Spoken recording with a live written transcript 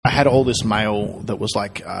had all this mail that was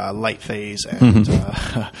like late fees and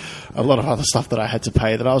a lot of other stuff that I had to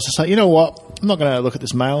pay that I was just like, you know what? I'm not going to look at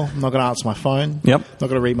this mail. I'm not going to answer my phone. Yep. I'm not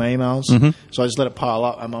going to read my emails. So I just let it pile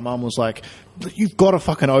up. And my mum was like, you've got to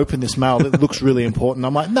fucking open this mail. It looks really important.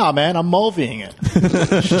 I'm like, nah, man, I'm Mulvying it.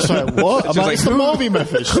 She's like, what? I'm like, it's the Mulvey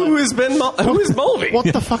method. Who is Mulvey? What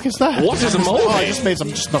the fuck is that? What is a Mulvey? Oh, it just means I'm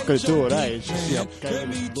just not going to do it, eh? It's just,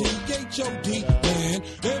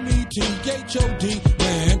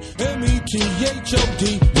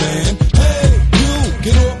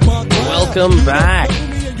 Welcome back,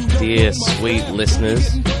 dear sweet listeners,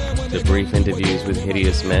 to Brief Interviews with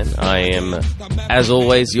Hideous Men. I am, as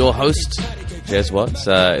always, your host, Jez Watts.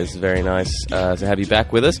 It's very nice to have you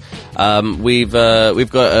back with us. We've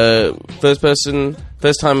got a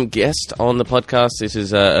first-time guest on the podcast. This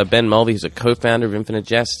is Ben Mulvey, who's a co-founder of Infinite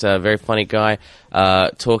Jest, a very funny guy,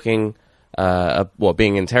 talking...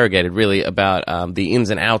 being interrogated really about the ins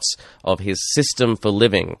and outs of his system for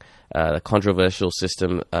living, the controversial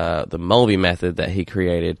system, the Mulvey method that he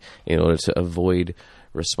created in order to avoid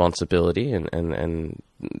responsibility, and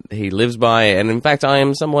he lives by. And in fact, I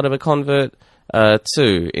am somewhat of a convert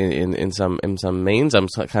too, in some means. I'm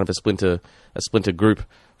kind of a splinter group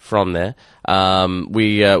from there.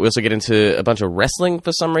 We also get into a bunch of wrestling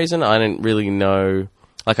for some reason. I didn't really know.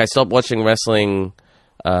 Like, I stopped watching wrestling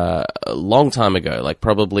a long time ago, like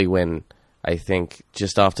probably when I think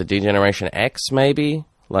just after D-Generation X, maybe.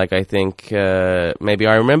 Like, I think maybe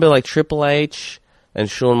I remember like Triple H and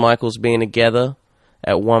Shawn Michaels being together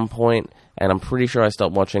at one point, and I'm pretty sure I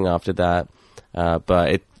stopped watching after that.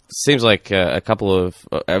 But it seems like a couple of,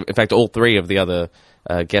 in fact, all three of the other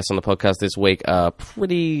guests on the podcast this week are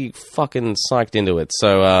pretty fucking psyched into it.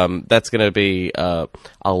 So that's going to be a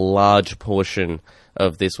large portion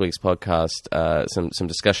of this week's podcast, some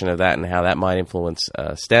discussion of that and how that might influence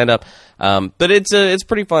stand-up. But it's a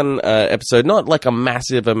pretty fun episode. Not like a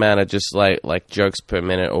massive amount of just like jokes per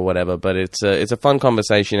minute or whatever, but it's a fun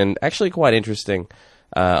conversation and actually quite interesting,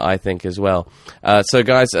 I think, as well. So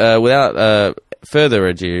guys, without further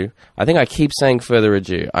ado, I think I keep saying further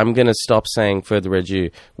ado. I'm going to stop saying further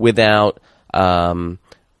ado without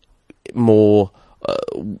more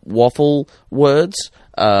waffle words.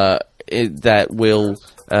 That will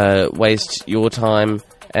waste your time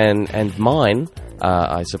and mine,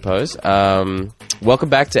 I suppose. Welcome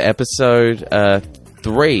back to episode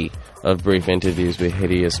 3 of Brief Interviews with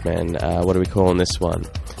Hideous Men. What are we calling this one?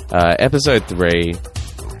 Episode 3,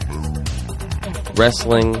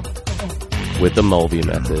 Wrestling with the Mulvey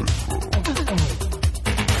Method.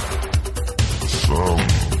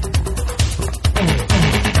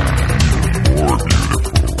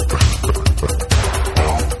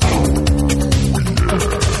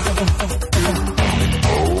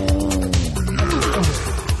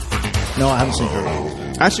 No, I haven't seen her.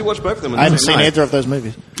 I actually watched both of them. I haven't seen either of those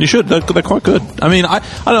movies. You should. They're quite good. I mean, I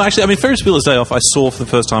don't know. Actually, I mean, Ferris Bueller's Day Off I saw for the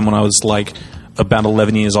first time when I was like about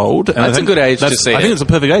 11 years old. And that's a good age to see it. I think it's a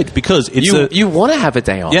perfect age because it's you want to have a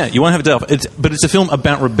day off. Yeah, you want to have a day off. But it's a film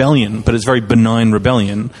about rebellion, but it's very benign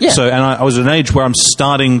rebellion. Yeah. So, and I was at an age where I'm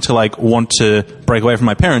starting to like want to break away from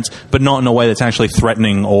my parents, but not in a way that's actually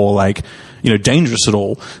threatening or like, dangerous at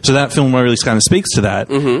all. So that film really kind of speaks to that.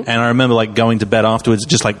 Mm-hmm. And I remember like going to bed afterwards,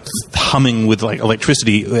 just like humming with like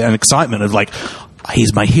electricity and excitement of like,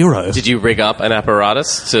 he's my hero. Did you rig up an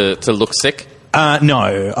apparatus to look sick?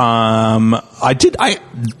 No. I did.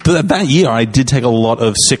 That year I did take a lot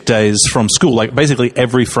of sick days from school. Like basically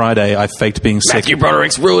every Friday I faked being sick. Matthew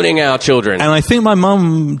Broderick's ruining our children. And I think my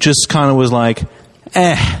mum just kind of was like,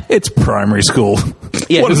 it's primary school.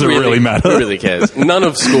 Yeah, what does it really matter? Who really cares? None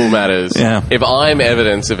of school matters. Yeah. If I'm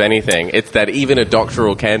evidence of anything, it's that even a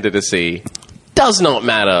doctoral candidacy does not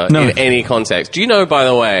matter in any context. Do you know, by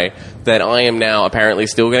the way, that I am now apparently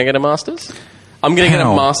still going to get a master's? I'm going to get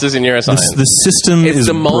a master's in neuroscience. The system is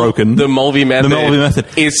broken. The Mulvey method. The Mulvey method.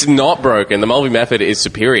 It's not broken. The Mulvey method is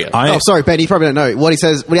superior. Sorry, Ben. You probably don't know. What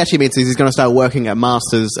he actually means is he's going to start working at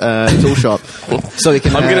Masters tool shop, so he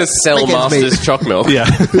can. I'm going to sell Masters choc milk. Yeah.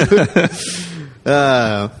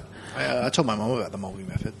 I told my mum about the Mulvey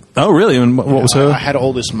method. Oh, really? And what was her? I had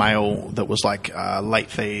all this mail that was like late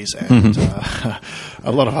fees and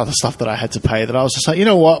a lot of other stuff that I had to pay that I was just like, you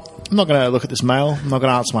know what? I'm not going to look at this mail. I'm not going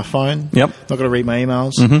to answer my phone. Yep. I'm not going to read my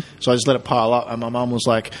emails. So I just let it pile up. And my mum was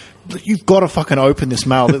like, you've got to fucking open this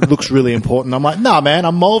mail. It looks really important. I'm like, nah, man,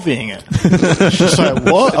 I'm Mulvying it. She's like,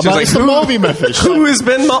 what? I'm like, it's the Mulvey method. Who is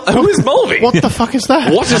Mulvey? What the fuck is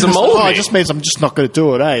that? What is a Mulvey? Oh, it just means I'm just not going to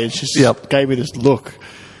do it, eh? And she just gave me this look.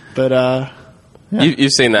 But,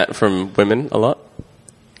 You've seen that from women a lot?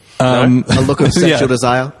 A look of sexual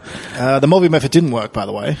desire. The Mulvey method didn't work, by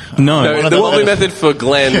the way. No, the Mulvey method for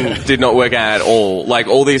Glenn did not work at all. Like,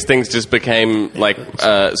 all these things just became, like,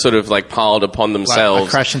 sort of, like, piled upon themselves.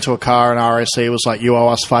 I crashed into a car and RSC was like, you owe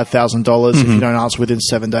us $5,000 if you don't answer within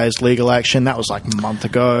 7 days, legal action. That was like a month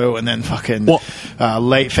ago. And then fucking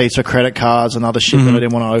late fees for credit cards and other shit that I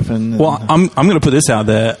didn't want to open. Well, I'm going to put this out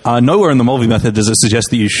there. Nowhere in the Mulvey method does it suggest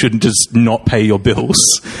that you shouldn't just not pay your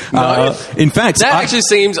bills. No. In fact, that actually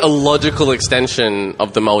seems a logical extension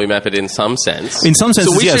of the Mulvey method in some sense. In some sense,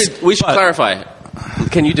 so yes. We should clarify.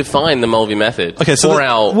 Can you define the Mulvey method for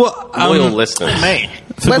our loyal listeners? Me.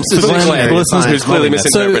 For listeners who's clearly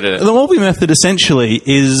misinterpreted it. The Mulvey method essentially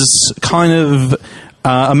is kind of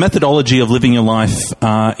a methodology of living your life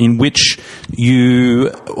in which you,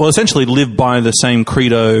 essentially live by the same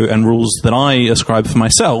credo and rules that I ascribe for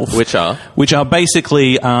myself. Which are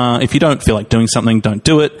basically, if you don't feel like doing something, don't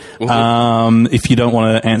do it. If you don't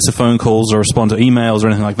want to answer phone calls or respond to emails or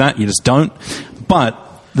anything like that, you just don't. But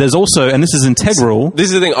there's also, and this is integral. This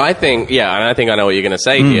is the thing, I think, and I think I know what you're going to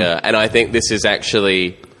say here, and I think this is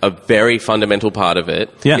actually a very fundamental part of it,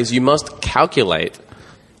 is you must calculate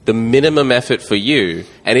the minimum effort for you,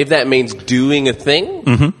 and if that means doing a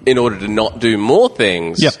thing in order to not do more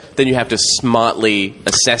things, then you have to smartly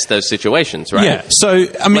assess those situations, right? Yeah. So,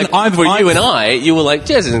 I mean, you and I, you were like,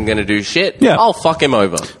 Jez isn't going to do shit. Yeah. I'll fuck him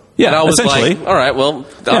over. Yeah, and I was essentially. like, all right, well,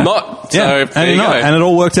 I'm not. So there you go. And it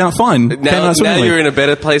all worked out fine. Now you're in a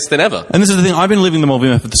better place than ever. And this is the thing, I've been living the Mulvey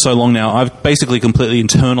method for so long now, I've basically completely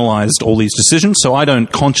internalized all these decisions, so I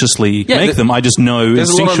don't consciously make them, I just know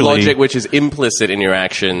there's instinctually. There's a lot of logic which is implicit in your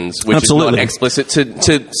actions, which is not explicit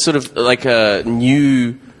to sort of like a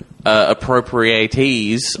new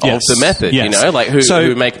appropriatees of the method, you know, like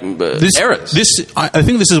who make errors. I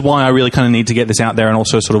think this is why I really kind of need to get this out there and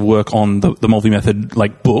also sort of work on the Mulvey method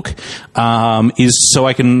like book, is so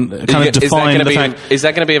I can kind of define the fact. Is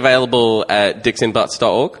that going to be available at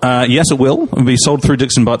dixinbutts.org? Yes, it will. It'll be sold through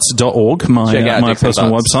dixinbutts.org, my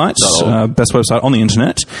personal website, best website on the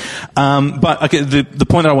internet. But okay, the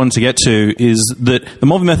point that I wanted to get to is that the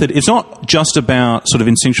Mulvey method, it's not just about sort of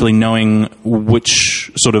instinctually knowing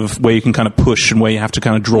which sort of where you can kind of push and where you have to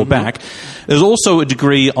kind of draw back. There's also a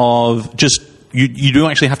degree of just you do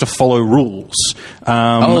actually have to follow rules.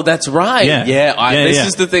 That's right. This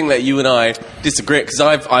is the thing that you and I disagree, because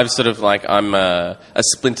I've sort of like I'm a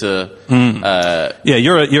splinter. You're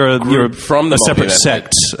from the separate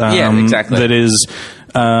sect. Exactly. That is,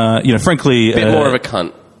 frankly, a bit more of a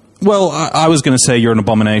cunt. Well, I was going to say you're an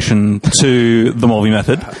abomination to the Mulvey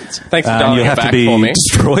method. Thanks for dialing you have it back to be for me.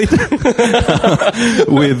 destroyed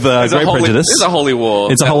with great prejudice. It's a holy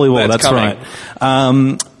war. It's a holy war, that's right.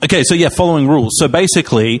 Okay, so following rules. So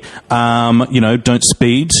basically, don't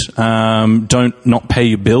speed, don't not pay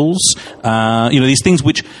your bills, these things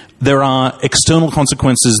which there are external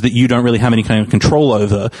consequences that you don't really have any kind of control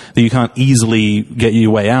over, that you can't easily get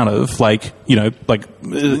your way out of, like the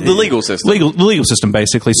legal system. The legal system,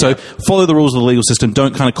 basically. So follow the rules of the legal system.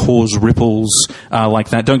 Don't kind of cause ripples like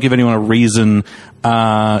that. Don't give anyone a reason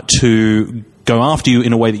to go after you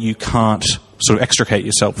in a way that you can't sort of extricate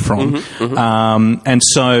yourself from. And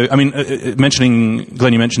so, I mean,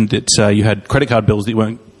 Glenn, you mentioned that you had credit card bills that you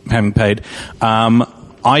weren't having paid.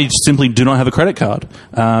 I simply do not have a credit card,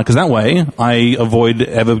 because that way I avoid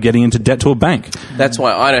ever getting into debt to a bank. That's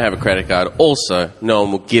why I don't have a credit card. Also, no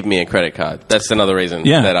one will give me a credit card. That's another reason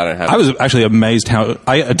that I don't have it. I was actually amazed how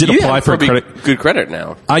I did apply for a credit. Good credit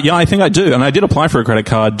now. I think I do, and I did apply for a credit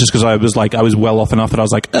card just because I was well off enough that I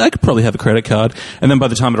was like, I could probably have a credit card. And then by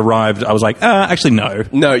the time it arrived, I was like, actually no.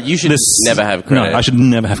 No, you should never have credit. No, I should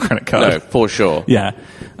never have a credit card. No, for sure. Yeah.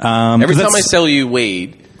 Every time I sell you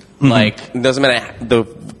weed, it doesn't matter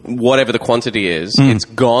whatever the quantity is, it's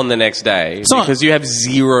gone the next day because you have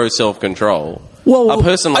zero self-control. Well, a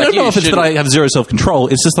person like I don't know if it's that I have zero self-control.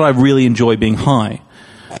 It's just that I really enjoy being high.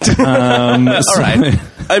 All right.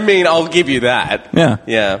 I mean, I'll give you that.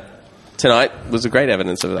 Yeah. Tonight was a great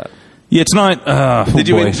evidence of that. Yeah, tonight... Did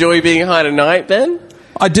you enjoy being high tonight, Ben?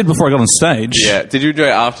 I did before I got on stage. Yeah. Did you enjoy it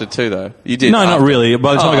after too, though? You did? No, not really.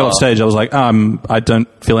 By the time I got on stage, I was like, I don't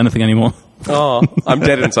feel anything anymore. I'm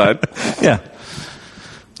dead inside. Yeah.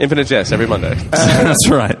 Infinite Jest every Monday. That's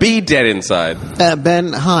right. Be dead inside.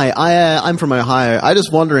 Ben, hi. I'm from Ohio. I'm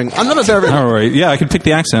just wondering. I'm not a very. All right. Yeah, I can pick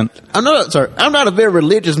the accent. I'm not a very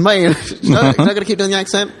religious man. Is that going to keep doing the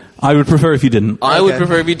accent? I would prefer if you didn't. I would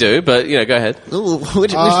prefer if you do, but, go ahead. Ooh,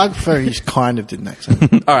 which I prefer you kind of didn't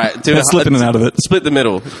accent. All right. Slipping it out of it. Split the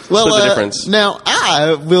middle. well, Split the difference. Now,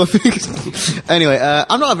 I will anyway,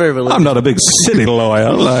 I'm not a very religious... I'm not a big city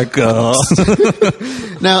lawyer.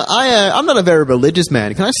 Now, I'm not a very religious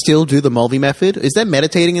man. Can I still do the Mulvey method? Is there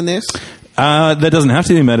meditating in this? There doesn't have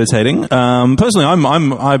to be meditating. Personally,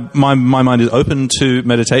 my mind is open to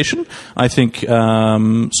meditation. I think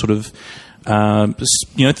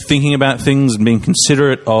thinking about things and being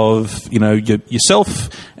considerate of yourself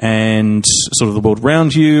and sort of the world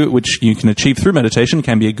around you, which you can achieve through meditation,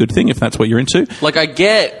 can be a good thing if that's what you're into. Like, I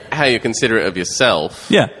get how you're considerate of yourself.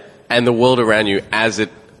 Yeah. And the world around you as it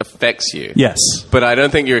affects you. Yes. But I don't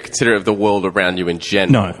think you're considerate of the world around you in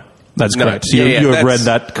general. No. That's correct. Yeah, you have that's read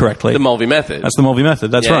that correctly. The Mulvey method. That's the Mulvey method.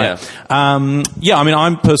 That's right. Yeah.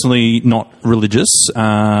 I'm personally not religious,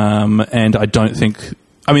 and I don't think...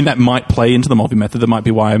 that might play into the Mulvey method. That might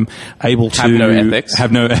be why I'm able to...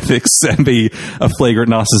 Have no ethics and be a flagrant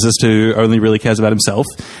narcissist who only really cares about himself.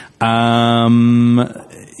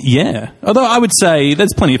 Yeah. Although I would say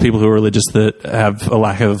there's plenty of people who are religious that have a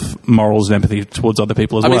lack of morals and empathy towards other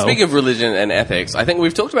people as well. Speaking of religion and ethics, I think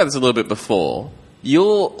we've talked about this a little bit before. You're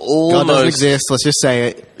almost... God doesn't exist. Let's just say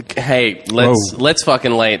it. Hey, let's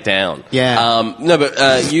fucking lay it down. Yeah.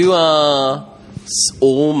 You are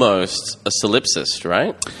almost a solipsist,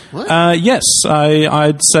 right? What? Yes,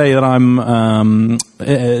 I'd say that I'm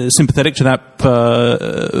sympathetic to that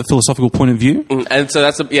philosophical point of view. And so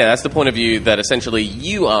that's the point of view that essentially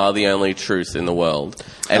you are the only truth in the world,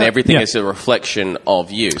 and everything is a reflection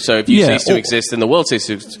of you. So if you cease to exist, then the world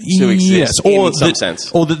ceases to exist in some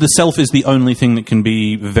sense. Or that the self is the only thing that can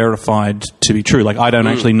be verified to be true. Like, I don't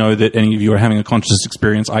actually know that any of you are having a conscious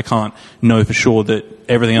experience. I can't know for sure that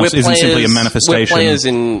everything else isn't simply a manifestation. We're players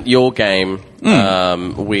in your game.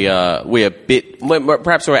 We are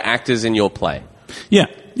perhaps we're actors in your play. Yeah,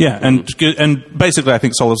 and basically, I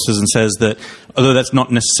think solipsism says that although that's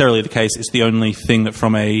not necessarily the case, it's the only thing that,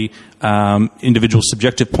 from a individual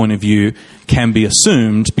subjective point of view, can be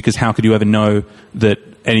assumed. Because how could you ever know that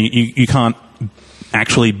you can't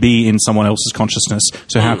actually be in someone else's consciousness?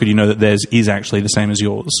 So how could you know that theirs is actually the same as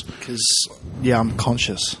yours? Because I'm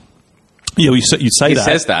conscious. Yeah, you say that. He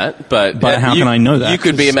says that, but how can I know that? You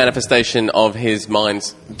could be a manifestation of his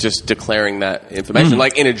mind just declaring that information.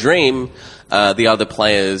 Like in a dream, the other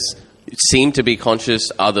players seem to be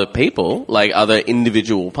conscious other people, like other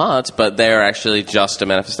individual parts, but they're actually just a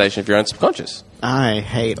manifestation of your own subconscious. I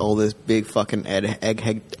hate all this big fucking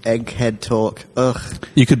egghead talk. Ugh.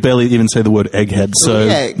 You could barely even say the word egghead, so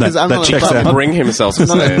that checks out. Bring himself to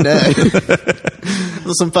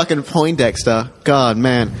some fucking Poindexter. God,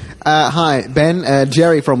 man. Hi, Ben.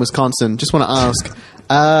 Jerry from Wisconsin. Just want to ask.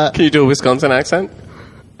 Can you do a Wisconsin accent?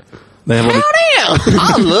 They have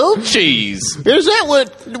I love cheese. Is that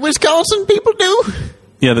what Wisconsin people do?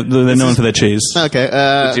 Yeah, they're known for their cheese. Okay.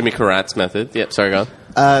 The Jimmy Carrat's method. Yep, sorry, go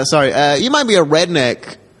on. Sorry, you might be a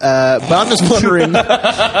redneck, but I'm just wondering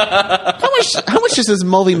how much does this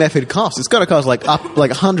Mulvey method cost? It's got to cost like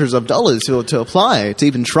hundreds of dollars to apply, to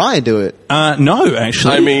even try and do it. No,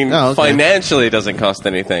 actually. I mean, financially, it doesn't cost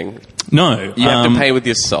anything. No, you have to pay with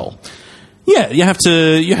your soul. Yeah, you have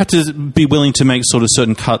to be willing to make sort of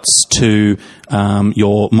certain cuts to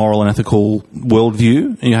your moral and ethical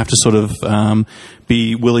worldview. You have to sort of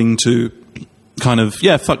be willing to kind of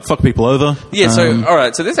fuck people over. Yeah. So all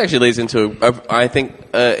right. So this actually leads into I think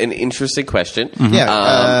an interesting question. Mm-hmm.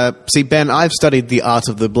 Yeah. See, Ben, I've studied the art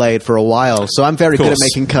of the blade for a while, so I'm very good at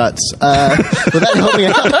making cuts. Would that help me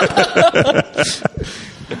out?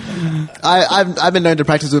 I've been known to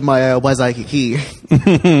practice with my wazaiki,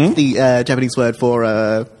 the Japanese word for.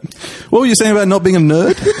 What were you saying about not being a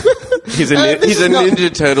nerd? He's a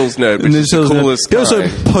Ninja Turtles nerd, which is the coolest He also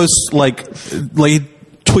posts like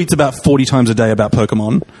tweets about 40 times a day about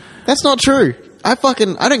Pokemon. That's not true. I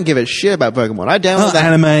don't give a shit about Pokemon. I download that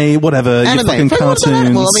anime, whatever. Your fucking cartoons.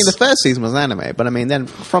 Well, I mean, the first season was anime, but I mean, then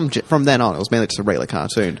from then on, it was mainly just a regular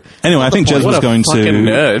cartoon. Anyway, I think Jez was going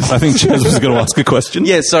to ask a question.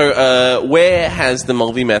 Yeah. So, where has the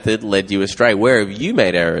Mulvey method led you astray? Where have you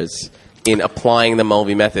made errors in applying the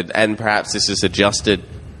Mulvey method, and perhaps this has adjusted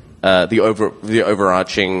the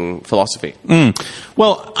overarching philosophy?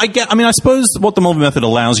 Well, I suppose what the Mulvey method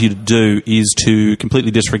allows you to do is to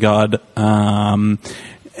completely disregard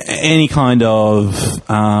any kind of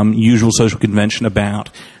usual social convention about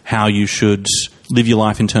how you should live your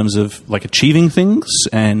life in terms of like achieving things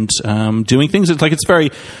and doing things. It's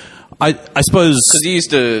very I suppose... Because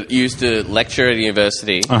you used to lecture at a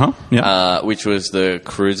university, which was the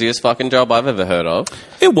cruisiest fucking job I've ever heard of.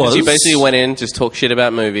 It was. You basically went in, just talk shit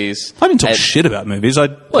about movies. I didn't talk shit about movies. I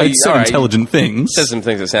said intelligent things. Said some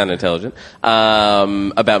things that sound intelligent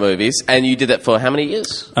about movies. And you did that for how many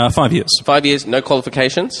years? 5 years. 5 years, no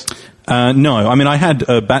qualifications? No, I mean, I had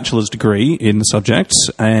a bachelor's degree in the subject,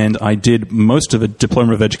 and I did most of a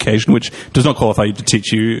diploma of education, which does not qualify you to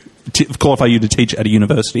teach at a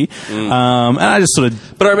university. And I just sort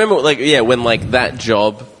of... But I remember, when that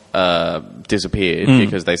job disappeared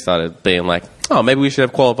because they started being like, oh, maybe we should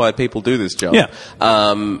have qualified people do this job. Yeah.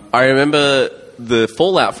 I remember the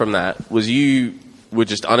fallout from that was you were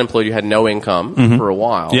just unemployed, you had no income for a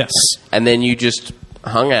while. Yes. And then you just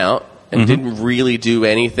hung out and didn't really do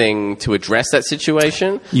anything to address that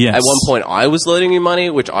situation. Yes. At one point, I was loaning you money,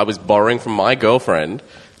 which I was borrowing from my girlfriend,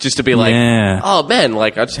 just to be like, oh, man,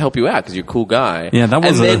 I'll just help you out because you're a cool guy. Yeah, that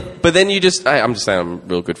was But then you just... I'm just saying I'm a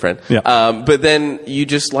real good friend. Yeah. But then you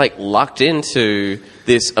just, lucked into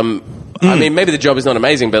this... I mean, maybe the job is not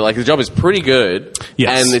amazing, but, the job is pretty good.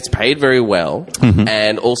 Yes. And it's paid very well.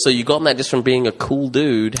 And also, you got that just from being a cool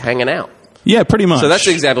dude hanging out. Yeah, pretty much. So that's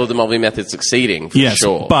the example of the Mulvey method succeeding, for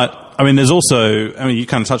sure. But, I mean, there's also... I mean, you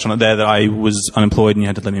kind of touched on it there that I was unemployed and you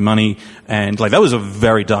had to lend me money. And, that was a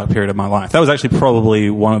very dark period of my life. That was actually probably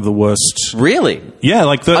one of the worst... Really? Yeah,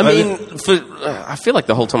 I feel like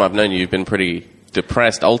the whole time I've known you, you've been pretty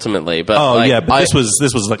depressed ultimately. But this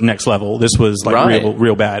was next level. This was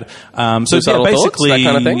real bad. Suicidal basically... thoughts, that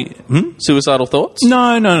kind of thing? Suicidal thoughts? No.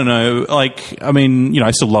 I mean,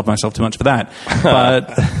 I still love myself too much for that.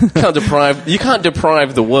 But... you can't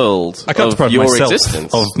deprive the world of your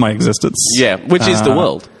existence. Of my existence. Yeah, which is the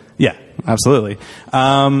world. Yeah, absolutely.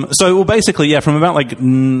 Basically, from about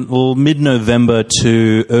mid-November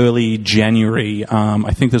to early January,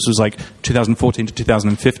 I think this was 2014 to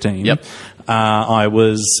 2015. Yep. I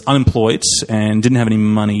was unemployed and didn't have any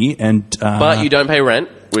money, and but you don't pay rent.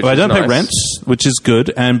 I don't pay rent, which is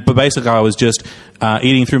good. But basically, I was just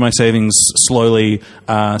eating through my savings slowly,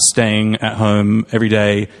 staying at home every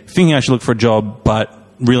day, thinking I should look for a job, but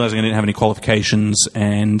realizing I didn't have any qualifications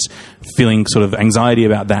and feeling sort of anxiety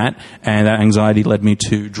about that. And that anxiety led me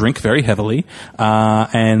to drink very heavily. So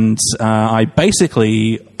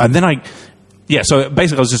basically I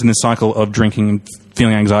was just in this cycle of drinking and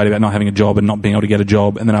feeling anxiety about not having a job and not being able to get a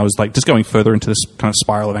job. And then I was just going further into this kind of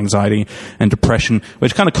spiral of anxiety and depression,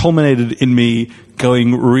 which kind of culminated in me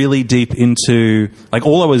going really deep into,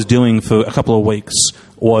 all I was doing for a couple of weeks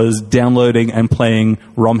was downloading and playing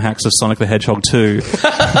ROM hacks of Sonic the Hedgehog 2. Wait,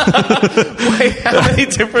 how many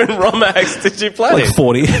different ROM hacks did you play?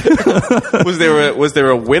 40. Was there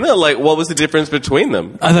a winner? What was the difference between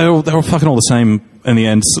them? They were fucking all the same in the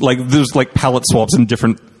end. There's palette swaps in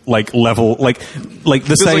different level, the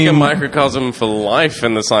it's same. Like a microcosm for life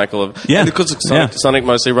in the cycle of because Sonic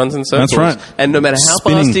mostly runs in circles. That's right. And no matter how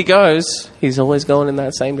fast he goes, he's always going in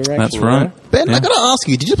that same direction. That's right. Right? Ben, I gotta ask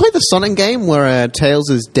you, did you play the Sonic game where Tails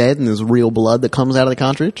is dead and there's real blood that comes out of the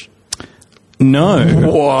cartridge? No.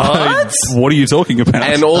 What? What are you talking about?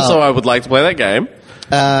 And also, I would like to play that game.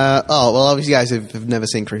 Obviously you guys have never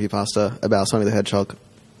seen creepypasta about Sonic the Hedgehog.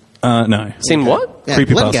 No. Seen what? Yeah,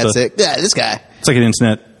 Creepypasta. Glenn gets it. Yeah, this guy. It's like an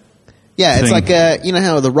internet. Yeah, it's thing. You know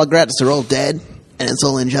how the Rugrats are all dead and it's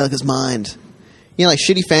all Angelica's mind. You know,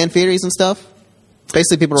 shitty fan theories and stuff.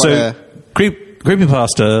 Basically, people are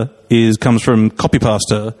creepypasta comes from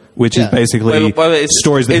copypasta, which is basically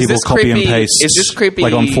stories that people copy and paste. Is this creepy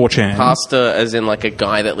on 4chan? Pasta as in a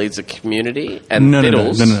guy that leads a community and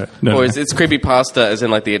No. Or is it's creepy pasta as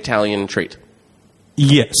in the Italian treat?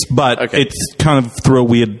 Yes, but it's kind of through a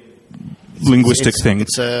weird linguistic thing.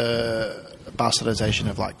 It's a bastardization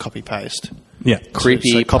of copy paste. Yeah,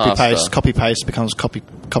 creepy copy paste becomes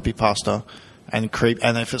copy pasta, and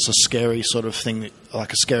if it's a scary sort of thing,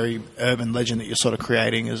 like a scary urban legend that you're sort of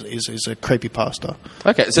creating, is a creepypasta.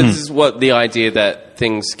 Okay, so this is what the idea that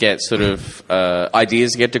things get sort of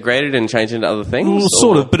ideas get degraded and changed into other things. Well,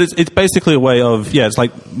 sort of, but it's basically a way of it's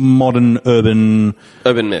like modern urban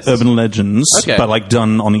myths, urban legends, but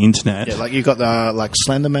done on the internet. Yeah, you got the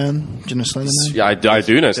Slender Man. Do you know Slender Man? Yeah, I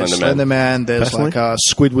do know Slender Man. Slender Man. There's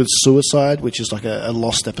Squidward's Suicide, which is a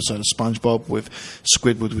lost episode of SpongeBob with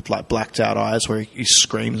Squidward with blacked out eyes, where he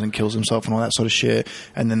screams and kills himself and all that sort of shit.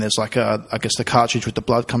 And then there's I guess the cartridge with the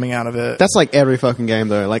blood coming out of it. That's every fucking game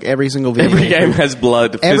though. Every single video. Every game has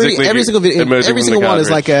blood. Every single video. Every single one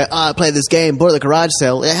is I played this game, bought it at the garage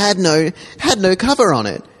sale. It had no cover on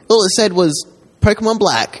it. All it said was Pokemon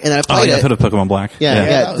Black, and then I played it. I've heard of Pokemon Black. Yeah.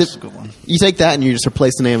 That was a good one. You take that and you just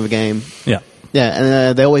replace the name of the game. Yeah. Yeah,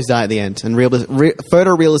 and they always die at the end, and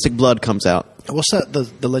photorealistic blood comes out. What's that?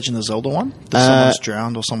 The Legend of Zelda one? That someone's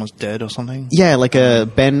drowned or someone's dead or something? Yeah, like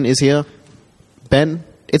Ben is here. Ben?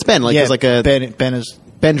 It's Ben. Like, Yeah, there's like a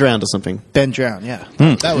Ben drowned or something. Ben drowned. Yeah,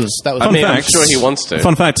 that was. I mean, I'm fact. sure he wants to.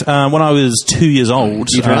 Fun fact: when I was 2 years old,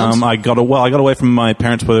 You drowned? I got away from my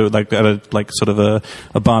parents. Were like at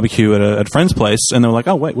a barbecue at a friend's place, and they were like,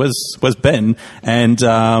 "Oh wait, where's Ben?" And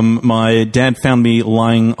my dad found me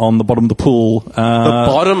lying on the bottom of the pool. The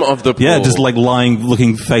bottom of the pool. Yeah, just like lying,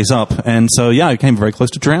 looking face up, and so I came very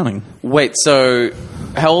close to drowning. Wait, so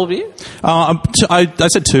how old were you? I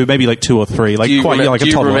said 2, maybe like 2 or 3, like Do you, quite like do a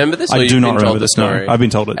you toddler. remember this? Or I you've do been not remember told the this. No, story? I've been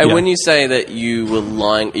told it. And yeah. when you say that you were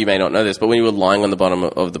lying, you may not know this, but when you were lying on the bottom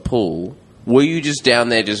of the pool, were you just down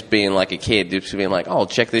there just being like a kid, just being like, "Oh,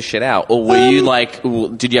 check this shit out," or were you like,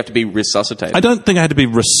 did you have to be resuscitated? I don't think I had to be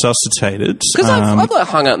resuscitated. Because I've like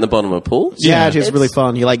hung out in the bottom of pools. Yeah, actually, it's really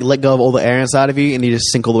fun. You like let go of all the air inside of you, and you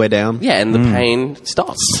just sink all the way down. Yeah, and the pain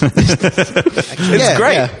stops. It's Yeah,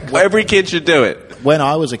 great. yeah. Every kid should do it. when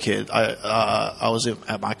I was a kid, I was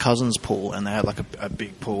at my cousin's pool, and they had like a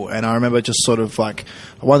big pool. And I remember just sort of like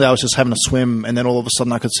one day I was just having a swim, and then all of a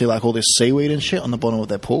sudden I could see like all this seaweed and shit on the bottom of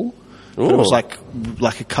their pool. But it was like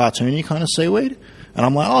a cartoony kind of seaweed. And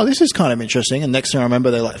I'm like, oh, this is kind of interesting. And next thing I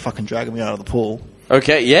remember, they're like fucking dragging me out of the pool.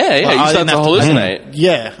 Okay, yeah. You I start didn't to have hallucinate.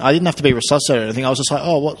 Yeah, I didn't have to be resuscitated or anything. I was just like,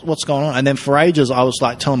 oh, what's going on? And then for ages, I was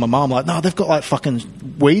like telling my mum, like, no, they've got like fucking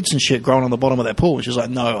weeds and shit growing on the bottom of their pool. And she was like,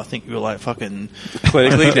 no, I think you're like fucking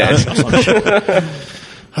Clinically dead.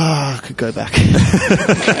 I could go back.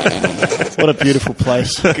 What a beautiful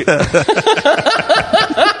place.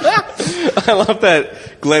 I love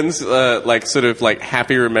that Glenn's like sort of like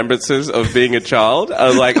happy remembrances of being a child. I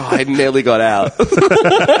was like, oh, I nearly got out.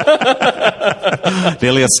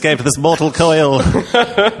 Nearly escaped this mortal coil.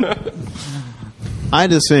 I had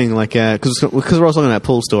this thing, like, because we're all talking about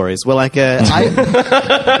pool stories. Well, like, I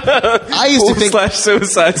used to think... /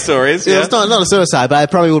 suicide stories. Yeah, Yeah. it's not a suicide, but I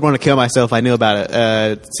probably would want to kill myself if I knew about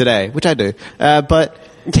it today, which I do. But...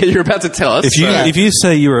 Yeah, you're about to tell us. If you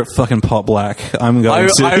say you're at fucking Pot Black, I'm going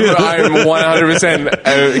to. I'm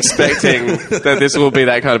 100% expecting that this will be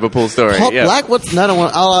that kind of a pool story. Pot Yeah. Black? What? No,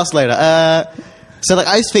 I'll ask later. So, like,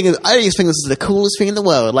 I used to think this is the coolest thing in the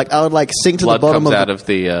world. Like, I would, like, sink to Blood the bottom comes of... out of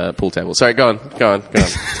the pool table. Sorry, go on.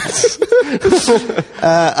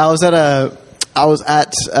 I was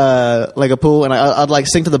at like a pool, and I'd like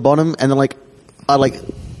sink to the bottom, and then like I'd like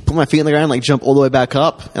put my feet on the ground, like jump all the way back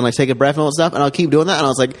up, and like take a breath and all that stuff, and I'll keep doing that, and I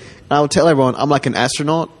was like, and I would tell everyone I'm like an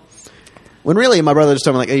astronaut, when really my brother just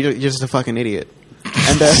told me like, hey, you're just a fucking idiot,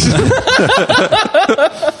 and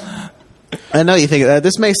I know you think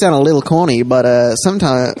this may sound a little corny, but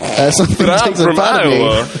sometimes something But I'm takes a from part of me.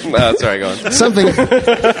 Iowa. No, sorry, go on.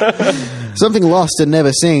 Something lost and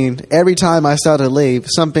never seen. Every time I start to leave,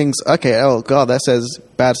 something's okay. Oh god, that says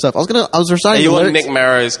bad stuff. I was Are reciting you the on lyrics. Nick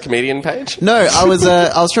Marrow's comedian page? No, I was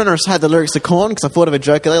trying to recite the lyrics to Korn because I thought of a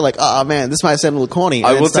joke earlier. Like, oh man, this might sound a little corny.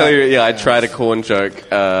 I And will it's like- tell you, yeah, I tried a Korn joke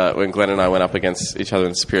when Glenn and I went up against each other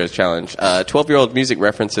in Superior's Challenge. 12-year-old music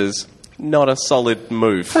references, not a solid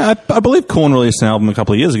move. I believe Korn released an album a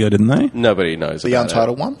couple of years ago, didn't they? Nobody knows The about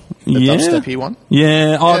Untitled one? The Yeah. dubsteppy one?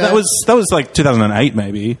 Yeah. Oh, Yeah. that was like 2008,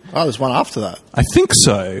 maybe. Oh, there's one after that. I think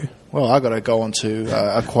so. Well, I got to go on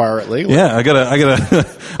to acquire it legally. Yeah, I've got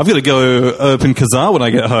to go open Kazaa when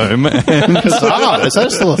I get home. And Kazaa, is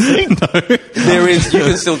that still a thing? it. There is, you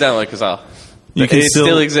can still download Kazaa. You can It still-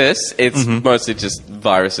 still exists. It's mostly just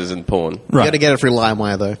viruses and porn. You right, got to get it through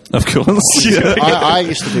LimeWire though. of course. I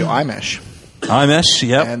used to do iMesh iMesh,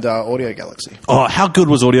 yep. and Audio Galaxy. Oh, how good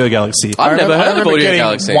was Audio Galaxy? I've never heard of remember Audio getting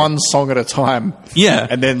Galaxy. one song at a time. Yeah.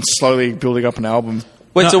 And then slowly building up an album.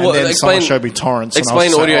 Wait, so And what? then Explain. someone showed me torrents. and I Explain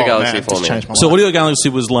was like, Audio oh, Galaxy man, for it's me. changed my So life. Audio Galaxy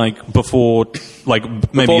was like before, like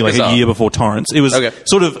maybe Before like Kazaa. a year before torrents. It was Okay.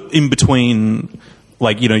 sort of in between,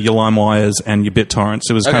 like your LimeWires and your BitTorrents.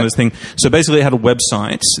 It was kind Okay. of this thing. So basically, it had a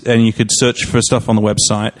website, and you could search for stuff on the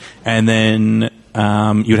website, and then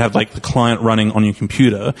you'd have like the client running on your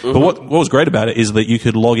computer. But what was great about it is that you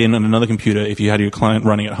could log in on another computer if you had your client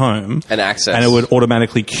running at home And access. and it would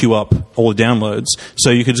automatically queue up all the downloads. So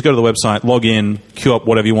you could just go to the website, log in, queue up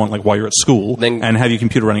whatever you want, like while you're at school, Then- and have your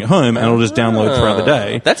computer running at home, and it'll just download throughout the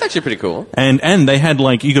day. That's actually pretty cool. And they had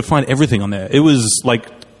like you could find everything on there. It was like,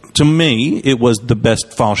 to me, it was the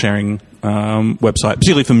best file sharing website,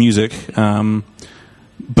 particularly for music.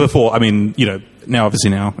 Before, I mean, now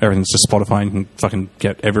everything's just Spotify and you can fucking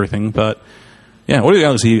get everything. But yeah, Audio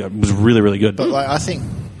Galaxy was really, really good. But like, I think,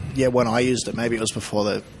 when I used it, maybe it was before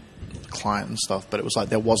the client and stuff, but it was like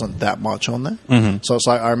there wasn't that much on there. Mm-hmm. So it's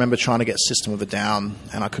like I remember trying to get System of a Down,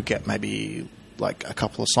 and I could get maybe like a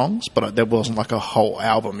couple of songs, but there wasn't like a whole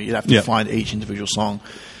album. You'd have to Yeah. find each individual song.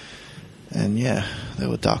 And yeah, they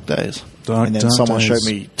were dark days. Dark Someone days. showed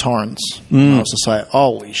me torrents. And I was just like,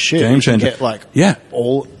 holy shit. Game you can changer. Get, like, Yeah.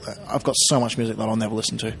 I've got so much music that I'll never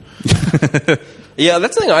listen to. Yeah,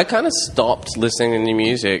 that's the thing. I kind of stopped listening to new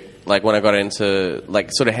music, like when I got into, like,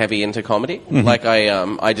 sort of heavy into comedy. Mm-hmm. Like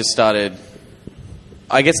I just started.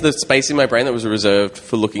 I guess the space in my brain that was reserved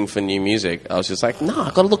for looking for new music, I was just like, no,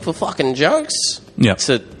 I've got to look for fucking jokes Yeah.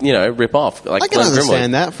 to, rip off. Like I can Glenn understand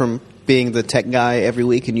Grimwood. that from being the tech guy every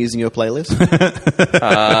week and using your playlist.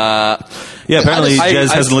 Yeah, apparently I- Jez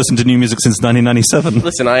I- hasn't listened to new music since 1997.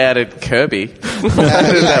 Listen, I added Kirby. I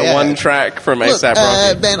added that yeah. one track from Look, ASAP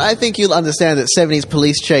Rocky. Ben, I think you'll understand that 70s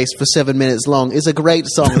Police Chase for 7 minutes long is a great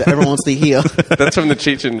song that everyone wants to hear. That's from the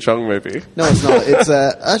Cheech and Chong movie. No, it's not. It's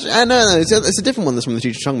it's a different one that's from the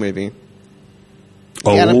Cheech and Chong movie.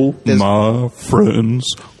 Oh, Yeah, no, there's- my friends,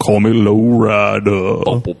 call me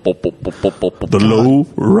Lowrider. The low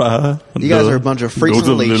rider. You guys are a bunch of freaks goes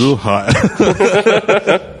on a a leash. little higher.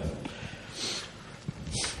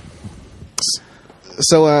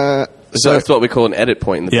 So, So that's what we call an edit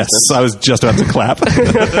point in the Yes, business. I was just about to clap.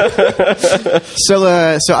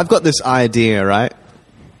 so I've got this idea, right?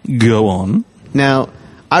 Go on. Now,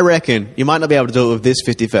 I reckon you might not be able to do it with this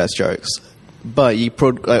 51st jokes, but you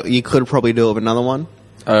could probably do it with another one.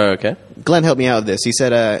 Oh, okay. Glenn helped me out with this. He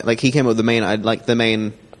said, he came up with the main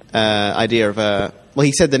idea of,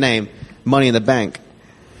 he said the name, Money in the Bank.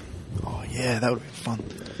 Oh, yeah, that would be fun.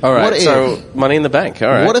 All right, What if- so Money in the Bank. All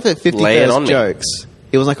right. What if at Lay it on 51st me. jokes,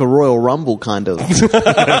 it was like a Royal Rumble kind of?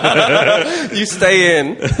 You stay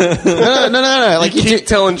in. No. Like You keep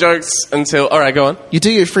telling jokes until... All right, go on. you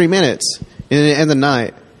do your 3 minutes, and at the end of the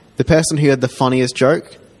night, the person who had the funniest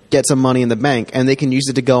joke gets some money in the bank, and they can use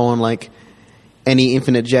it to go on like any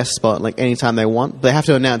infinite jest spot, like anytime they want. They have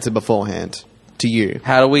to announce it beforehand to you.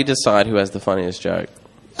 How do we decide who has the funniest joke?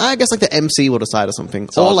 I guess like the MC will decide or something,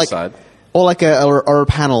 So I'll like decide. or like a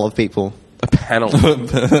panel of people. A panel.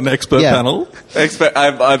 An expert Yeah. panel.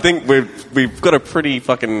 I think we've got a pretty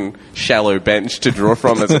fucking shallow bench to draw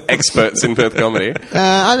from as experts in Perth comedy.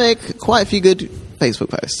 I make quite a few good Facebook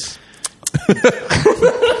posts.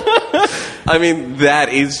 I mean, that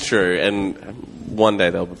is true, and one day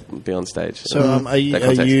they'll be on stage. So, are That you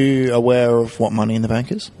context. aware of what Money in the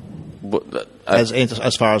Bank is?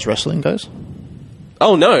 As far as wrestling goes?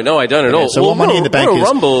 Oh, no, I don't at all. so what Money in the Bank Royal is-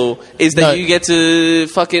 Rumble is that No. you get to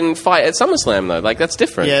fucking fight at SummerSlam, though. Like, that's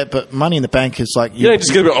different. Yeah, but Money in the Bank is like... You don't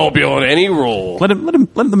just go, I'll be on any Raw. Let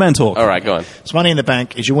the man talk. All right, go on. So Money in the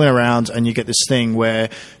Bank is you win around and you get this thing where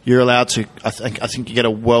you're allowed to... I think you get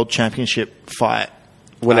a world championship fight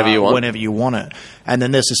Whenever you want. Whenever you want it. And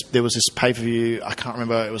then there was this pay per view. I can't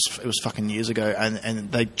remember. It was fucking years ago,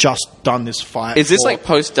 and they just done this fight. Is this for- like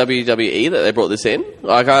post WWE that they brought this in?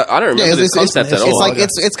 Like, I don't remember this concept at it's all. like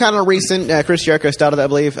it's kind of recent. Chris Jericho started it, I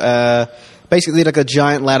believe. Basically, like a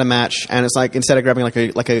giant ladder match, and it's like instead of grabbing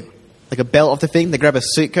like a belt off the thing, they grab a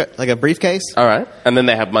suitcase, like a briefcase. All right, and then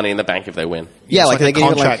they have Money in the Bank if they win. Yeah, It's like, like they a give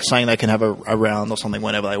it, contract like, saying they can have a round or something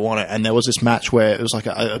whenever they want it. And there was this match where it was like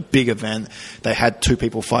a big event. They had two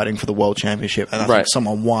people fighting for the world championship, and I Right. think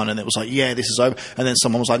someone won, and it was like, yeah, this is over. And then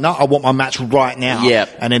someone was like, no, I want my match right now. Yep.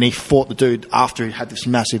 And then he fought the dude after he had this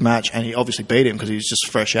massive match, and he obviously beat him because he was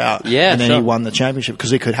just fresh out. Yeah, and then sure. he won the championship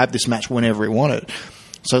because he could have this match whenever he wanted.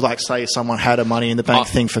 So, like, say someone had a Money in the Bank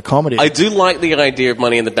thing for comedy. I do like the idea of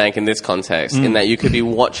Money in the Bank in this context, in that you could be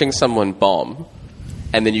watching someone bomb,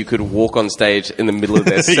 and then you could walk on stage in the middle of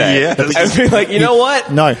their set Yes. and be like, you know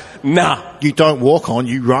what? No. Nah. You don't walk on,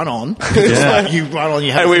 you run on. It's like you run on,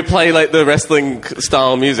 you have And we play like the wrestling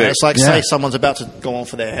style music. It's like Yeah. say someone's about to go on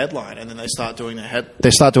for their headline, and then they start doing their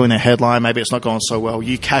headline. Maybe it's not going so well.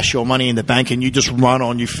 You cash your Money in the Bank, and you just run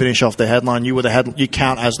on. You finish off the headline. You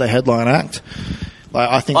count as the headline act. Like,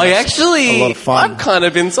 I think that's a lot of fun. I've kind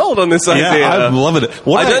of been sold on this idea. Yeah, I'm loving it.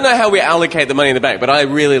 I don't know how we allocate the Money in the Bank, but I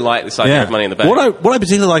really like this idea of Money in the Bank. What I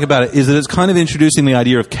particularly like about it is that it's kind of introducing the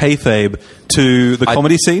idea of kayfabe to the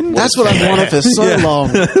comedy scene. that's what I've wanted for so long.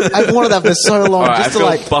 I've wanted that for so long. All right, I just to feel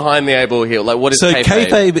like, behind the able heel. Like, what is So kayfabe?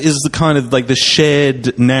 kayfabe is the kind of like the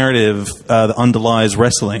shared narrative that underlies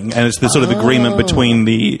wrestling, and it's the sort of agreement between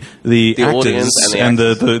the actors audience and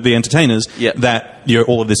the the entertainers Yep. that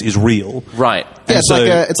all of this is real. Right. yeah, And it's so-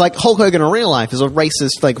 it's like Hulk Hogan in real life is a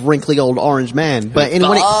racist, like wrinkly old orange man. But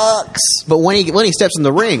when he steps in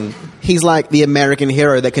the ring, he's like the American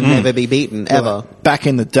hero that can never be beaten ever. Back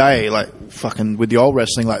in the day, like fucking with the old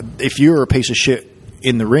wrestling, like if you were a piece of shit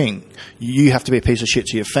in the ring, you have to be a piece of shit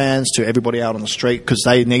to your fans, to everybody out on the street, because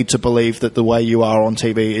they need to believe that the way you are on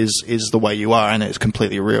TV is the way you are, and it's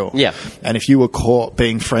completely real. Yeah. And if you were caught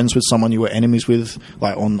being friends with someone you were enemies with,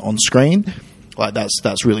 like on screen, like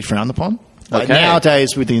that's really frowned upon. Like Okay.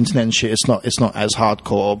 nowadays with the internet and shit, it's not as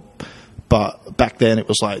hardcore. But back then it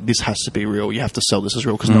was like, this has to be real. You have to sell this as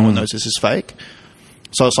real because no one knows this is fake.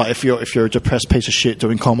 So it's like if you're a depressed piece of shit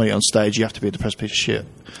doing comedy on stage, you have to be a depressed piece of shit.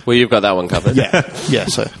 Well, you've got that one covered. Yeah.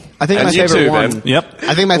 So I think And my you favorite too, one. Ben. Yep.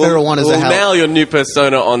 I think my favorite one is well, the hell. now your new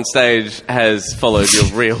persona on stage has followed your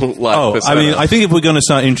real life Oh, persona. I mean, I think if we're going to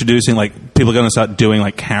start introducing, like, people are going to start doing,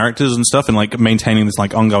 like, characters and stuff and, like, maintaining this,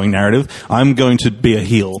 like, ongoing narrative, I'm going to be a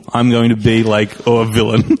heel. I'm going to be, like, a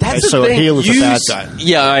villain. That's the so a thing. heel is a You bad s- guy.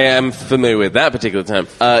 Yeah, I am familiar with that particular term.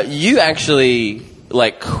 You actually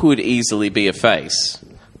like could easily be a face,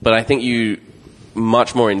 but I think you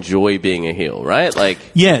much more enjoy being a heel, right? Like,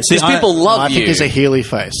 Yeah, see, because people love I you. think he's a Healy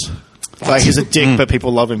face. Like he's a dick, but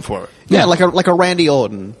people love him for it. Yeah, like a Randy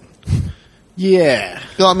Orton. Yeah. You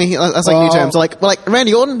know what I mean? That's like new Well- terms. Like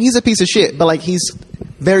Randy Orton, he's a piece of shit, but like he's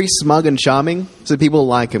very smug and charming, so people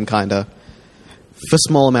like him kind of for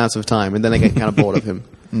small amounts of time, and then they get kind of bored of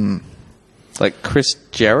him. like Chris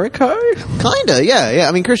Jericho. Kinda, yeah.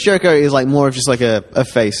 I mean, Chris Jericho is like more of just like a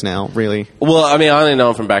face now, really. Well, I mean, I only know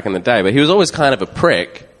him from back in the day, but he was always kind of a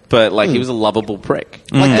prick. But like, he was a lovable prick.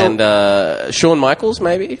 Like and Shawn Michaels,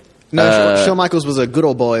 maybe. No, Shawn Michaels was a good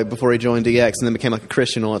old boy before he joined DX, and then became like a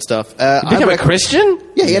Christian and all that stuff. Became a Christian.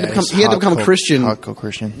 Yeah, he had to become a Christian. Hardcore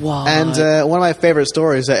Christian. And one of my favorite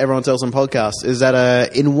stories that everyone tells on podcasts is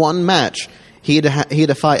that in one match he had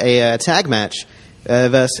to fight a tag match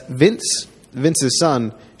versus Vince's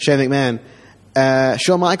son Shane McMahon,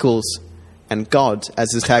 Shawn Michaels, and God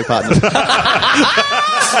as his tag partner.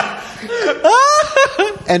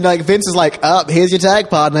 And like Vince is like, here's your tag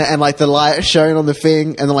partner, and like the light shone on the thing,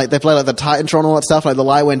 and then like they played like the Titantron and all that stuff, like the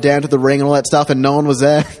light went down to the ring and all that stuff, and no one was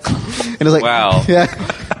there. And it's like, Wow. yeah.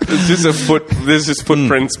 There's just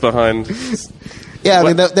footprints behind. Yeah, I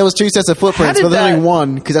mean, there was two sets of footprints, How but did there's only that-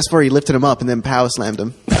 one, because that's where he lifted him up and then power slammed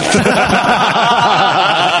him.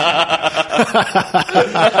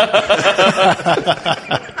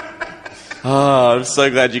 Oh, I'm so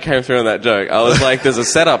glad you came through on that joke. I was like, there's a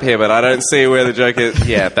setup here, but I don't see where the joke is.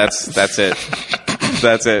 Yeah, that's it.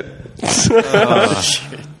 That's it.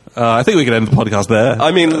 I think we could end the podcast there. I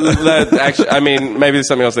mean, maybe there's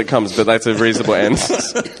something else that comes, but that's a reasonable end.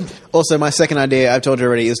 Also, my second idea, I've told you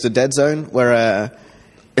already, is the Dead Zone, where,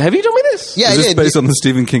 Have you done with this? yeah, Is I this did. based on the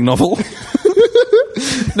Stephen King novel?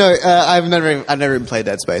 No, I've never even played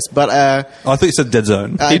Dead Space, but I thought you said Dead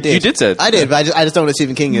Zone. I You did. did say it. I did, but I just don't know what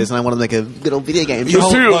Stephen King is, and I want to make a good old video game. Okay,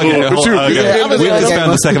 hold on. Yeah, I'm a We video just game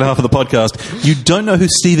found the second half of the podcast. You don't know who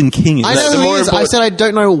Stephen King is. I know The who more he is. I important- said I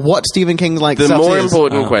don't know what Stephen King like. The stuff more is.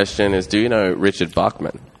 important question is, do you know Richard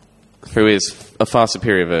Bachman, who is a far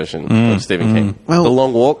superior version of Stephen King? Well- The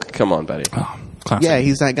Long Walk? Come on, buddy. Classic. Yeah,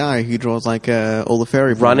 he's that guy who draws like all the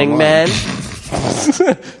fairy Running Man?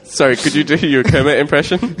 Sorry, could you do your Kermit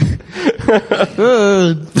impression?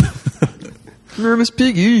 Nervous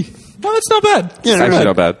Piggy. No, that's not bad. Yeah, Actually, right.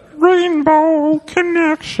 not bad. Rainbow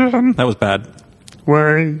Connection. That was bad.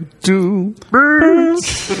 Why do birds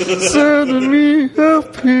suddenly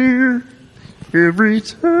appear every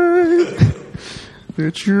time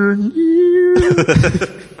that you're near?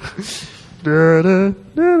 Da da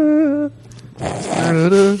da da da da. I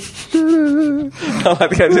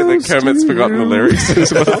like the idea that Kermit's forgotten the lyrics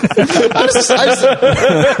as well.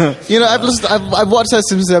 I've watched that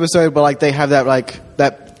Simpsons episode, but like they have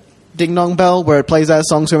that ding dong bell where it plays that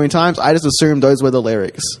song so many times. I just assumed those were the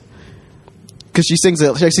lyrics because she sings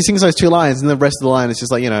it. She sings those two lines, and the rest of the line is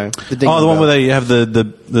just like the ding. Oh, the one where they have the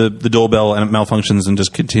doorbell and it malfunctions and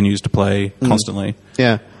just continues to play constantly.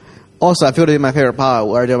 Yeah. Also, I feel to do my favorite part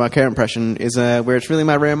where I do my Karen impression is where it's really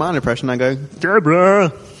my Ray Mann impression. I go,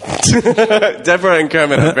 Deborah. Deborah and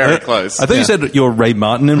Kermit are very close. I thought you said your Ray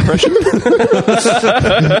Martin impression.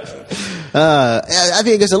 I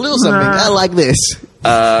think it goes a little something. I like this.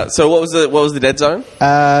 So what was the Dead Zone? So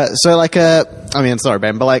I mean, sorry,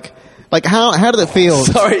 Ben, but like how did it feel?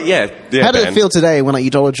 Sorry, yeah. How did Ben. it feel today when like you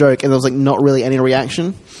told a joke and there was like not really any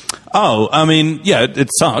reaction? Oh, I mean, yeah, it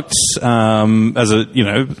sucked. As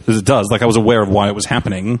it does. Like I was aware of why it was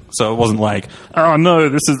happening, so it wasn't like, Oh no,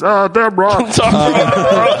 this is Deborah.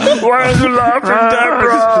 Why are you laughing,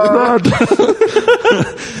 Deborah?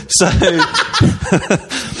 so.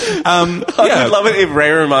 I would love it if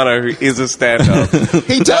Ray Romano, who is a stand-up,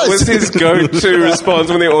 He that does. was his go-to response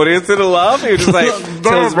when the audience didn't laugh. He would just like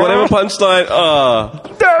tells whatever punchline.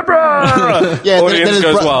 Deborah. Yeah, Audience his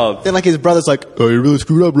goes wild. Then like his brother's like, "Oh, you really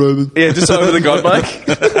screwed up, Roman." Yeah, just over the God mic.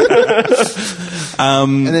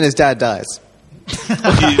 And then his dad dies.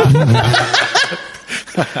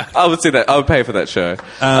 I would see that. I would pay for that show.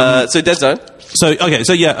 So Dead Zone. So okay,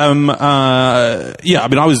 so yeah, yeah. I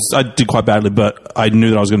mean, I did quite badly, but I knew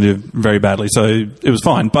that I was going to do very badly, so it was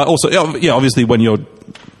fine. But also, yeah, obviously, when you're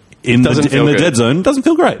in the dead zone, it doesn't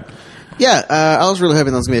feel great. Yeah, I was really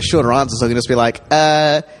hoping that was going to be a shorter answer, so I can just be like,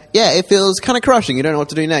 yeah, it feels kind of crushing. You don't know what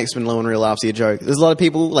to do next when no one really laughs at your joke. There's a lot of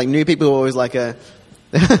people, like new people, who are always like,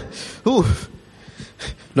 ooh.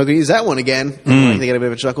 Not going to use that one again. They get a bit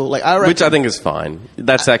of a chuckle. Like, I reckon, Which I think is fine.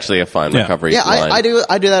 That's actually a fine recovery line. I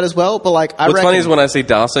do that as well, but like, What's funny is when I see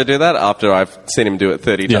Darso do that after I've seen him do it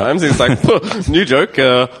 30 times, he's like, new joke,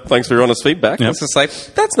 thanks for your honest feedback. It's just like,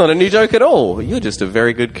 that's not a new joke at all. You're just a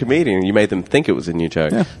very good comedian. You made them think it was a new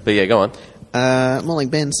joke. Yeah. But yeah, go on. More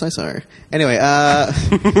like Ben So. Anyway,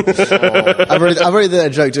 I've already did a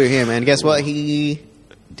joke to him, and guess what? He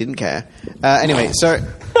didn't care. Anyway, so...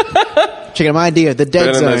 Check out my idea, the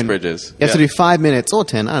dead zone. Those bridges. You have to do 5 minutes or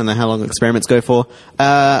 10. I don't know how long experiments go for.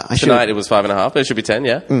 Tonight it was 5.5, but it should be 10,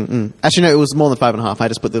 yeah? Actually, no, it was more than 5.5. I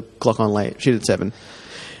just put the clock on late. She did 7.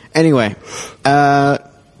 Anyway, do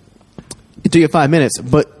your 5 minutes,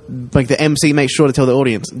 but like the MC makes sure to tell the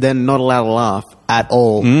audience they're not allowed to laugh at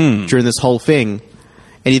all during this whole thing.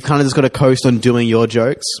 And you've kind of just got to coast on doing your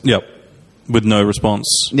jokes. Yep. With no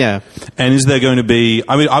response. Yeah. And is there going to be...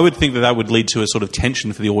 I mean, I would think that would lead to a sort of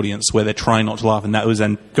tension for the audience where they're trying not to laugh, and that was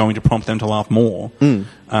then going to prompt them to laugh more.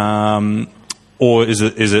 Or is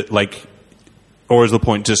it like... Or is the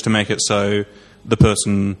point just to make it so the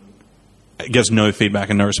person gets no feedback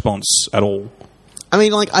and no response at all? I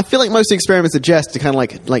mean, like, I feel like most experiments are just to kind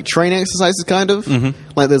of like train exercises, kind of.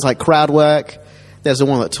 Like, there's like crowd work. There's the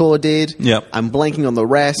one that Tor did. Yep. I'm blanking on the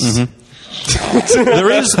rest.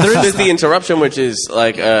 There's the interruption, which is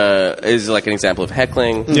like an example of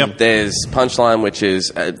heckling. Yep. There's punchline, which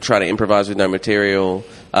is try to improvise with no material.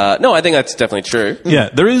 No, I think that's definitely true. Yeah,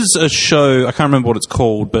 there is a show, I can't remember what it's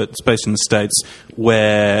called, but it's based in the States,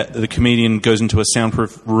 where the comedian goes into a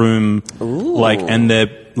soundproof room, and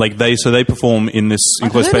they perform in this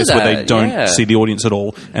enclosed space where they don't see the audience at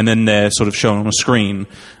all, and then they're sort of shown on a screen,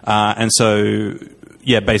 and so...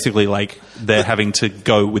 Yeah, basically, like, they're having to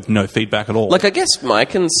go with no feedback at all. Like, I guess my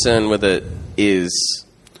concern with it is,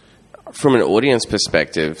 from an audience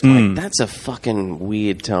perspective, like, that's a fucking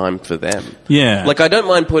weird time for them. Yeah. Like, I don't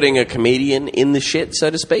mind putting a comedian in the shit, so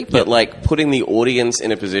to speak, but, like, putting the audience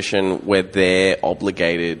in a position where they're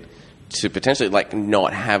obligated to potentially, like,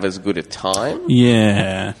 not have as good a time.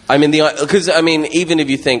 Yeah. I mean, because even if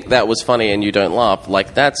you think that was funny and you don't laugh,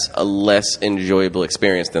 like, that's a less enjoyable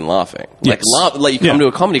experience than laughing. Yes. Like, you come to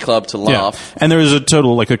a comedy club to laugh. And there is a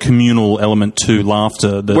total, like, a communal element to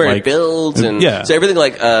laughter that, where like, it builds and so everything,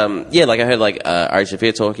 like, like I heard, like, Ari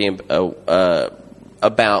Shaffir talking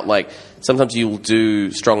about, like, sometimes you'll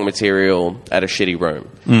do strong material at a shitty room.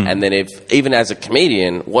 And then even as a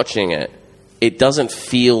comedian watching it, it doesn't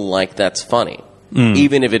feel like that's funny,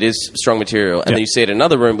 even if it is strong material. And then you see it in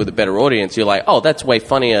another room with a better audience, you're like, oh, that's way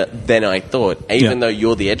funnier than I thought, even though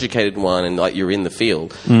you're the educated one and like you're in the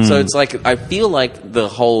field. So it's like, I feel like the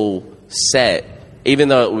whole set, even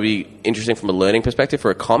though it would be interesting from a learning perspective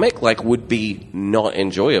for a comic, like, would be not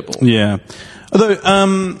enjoyable. Yeah. Although,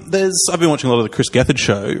 I've been watching a lot of the Chris Gethard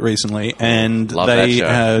show recently, and Love they that show.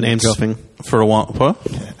 had... Name dropping. For a while. What?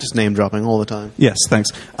 Yeah, just name dropping all the time. Yes, thanks.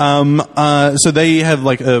 So they have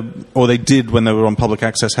or they did when they were on public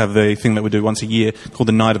access, have a thing that we do once a year called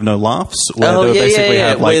the Night of No Laughs. Where they basically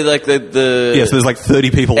have where, like, the so there's like 30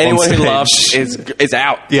 people on stage. Anyone who laughs is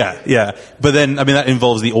out. Yeah. But then, I mean, that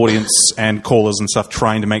involves the audience and callers and stuff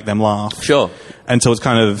trying to make them laugh. Sure. And so it's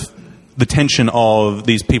kind of the tension of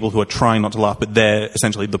these people who are trying not to laugh, but they're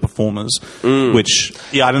essentially the performers. Which,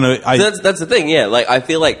 I don't know. That's the thing, yeah. Like, I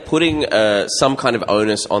feel like putting some kind of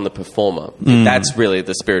onus on the performer, that's really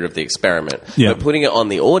the spirit of the experiment. Yeah. But putting it on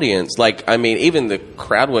the audience, like, I mean, even the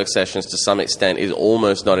crowd work sessions to some extent is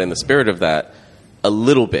almost not in the spirit of that. A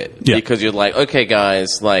little bit. Yeah. Because you're like, okay,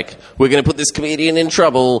 guys, like, we're going to put this comedian in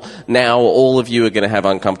trouble. Now all of you are going to have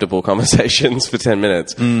uncomfortable conversations for 10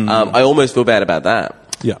 minutes. I almost feel bad about that.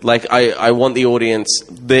 Yeah. Like, I want the audience...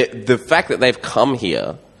 The fact that they've come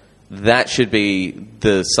here, that should be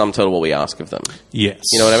the sum total what we ask of them. Yes.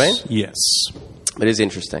 You know what I mean? Yes. It is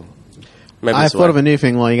interesting. I thought of a new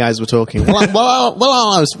thing while you guys were talking. While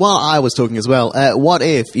I was talking as well. What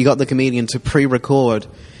if you got the comedian to pre-record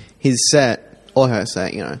his set, or her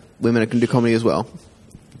set, you know, women can do comedy as well.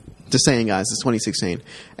 Just saying, guys, it's 2016.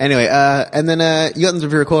 Anyway, and then you got them to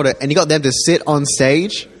pre-record it, and you got them to sit on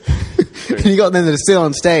stage. You got them to sit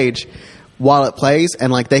on stage while it plays,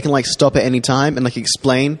 and like they can like stop at any time and like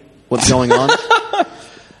explain what's going on.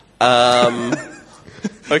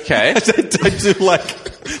 Okay. I do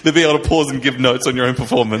like To be able to pause and give notes on your own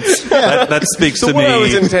performance. That speaks So to what me. I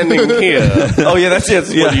was intending here. Oh yeah, that's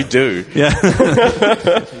what you do. Yeah.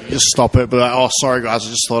 Just stop it. But like, oh, sorry guys, I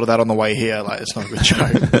just thought of that on the way here. Like, it's not a good joke. I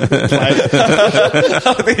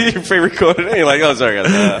think you pre-recorded it. You're like, oh, sorry,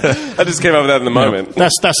 guys. I just came up with that in the moment.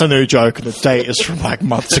 That's a new joke, and the date is from like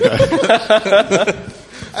months ago.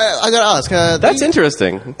 I gotta ask. That's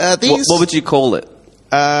interesting. these- What would you call it?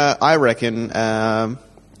 I reckon.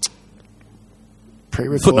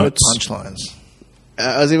 Pre-recorded Footnotes. punchlines.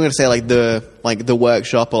 I was even going to say like the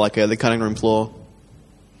workshop or like the cutting room floor.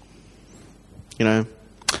 You know,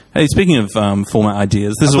 Hey, speaking of format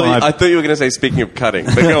ideas, this is what I I. thought you were going to say speaking of cutting,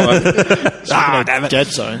 but go on. Dead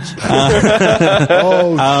zones.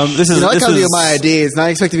 This is I this come to you is, with my ideas, and I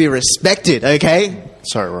expect to be respected. Okay.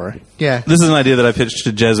 Sorry, Rory. Yeah. this is an idea that I pitched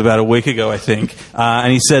to Jez about a week ago, I think,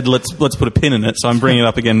 and he said, "Let's put a pin in it." So I'm bringing it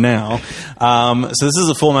up again now. So this is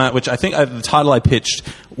a format which I think the title I pitched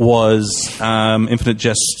was "Infinite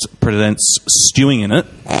Jest presents stewing in it,"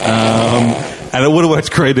 and it would have worked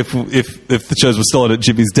great if the shows were still on at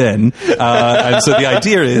Jimmy's Den. And so the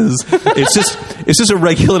idea is it's just a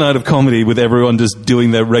regular night of comedy with everyone just doing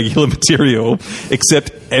their regular material, except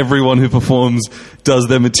everyone who performs does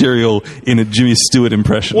their material in a Jimmy Stewart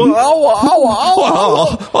impression. I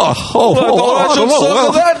should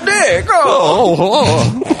suck that dick.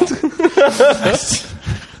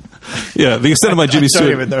 Yeah, the extent of my Jimmy I don't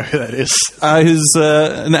Stewart. even know who that is. He's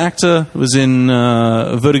an actor, was in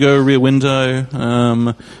Vertigo, Rear Window,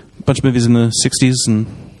 a bunch of movies in the 60s and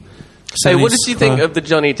 70s. Hey, what did you think of the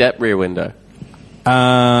Johnny Depp Rear Window?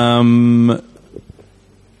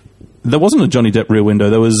 There wasn't a Johnny Depp Rear Window.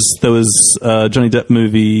 There was a Johnny Depp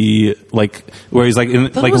movie like where he's like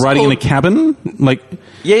it like was riding in a called- cabin. Like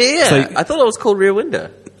Yeah. like- I thought it was called Rear Window.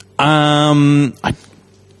 I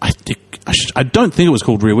don't think it was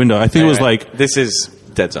called Rear Window. I think it was like. This is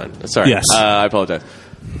Dead Zone. Sorry. Yes. I apologize.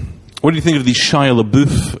 What do you think of the Shia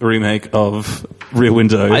LaBeouf remake of Rear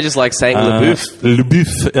Window? I just like saying LaBeouf.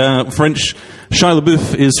 LaBeouf, French. Shia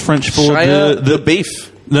LaBeouf is French for Shia the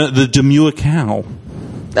beef. the demure cow.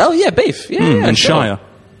 Oh yeah, beef. Yeah, And sure.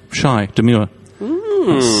 Shy, demure.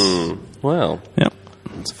 Well, Yep.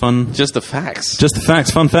 It's fun. just the facts. Just the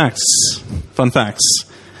facts. Fun facts. Fun facts.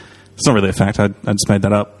 It's not really a fact. I just made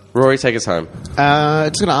that up. Rory, take us home.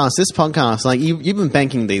 Just gonna ask this podcast. Like you've been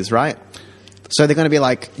banking these, right? So they're going to be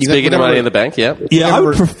like Speaking of money in the bank, yeah. Yeah, I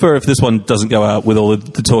would Remember- prefer if this one doesn't go out with all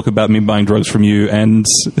the talk about me buying drugs from you and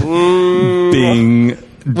being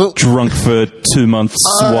Well- drunk for 2 months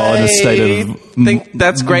while in a state of think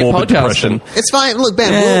that's great morbid podcasting. depression. It's fine. Look,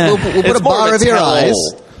 Ben, Yeah. we'll put It's a more of bar a over your tell-all. eyes.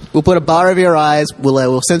 We'll put a bar over your eyes.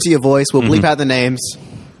 We'll censor your voice. We'll bleep out the names.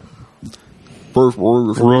 We'll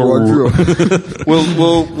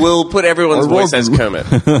put everyone's voice as Kermit.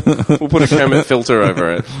 We'll put a Kermit filter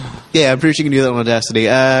over it. Yeah, I'm pretty sure you can do that on Audacity.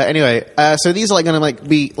 Anyway, so these are like going to like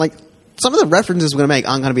be like some of the references we're going to make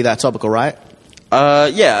aren't going to be that topical, right?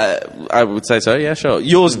 Yeah, I would say so. Yeah, sure.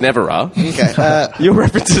 Yours never are. Okay. Your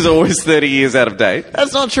references are always 30 years out of date.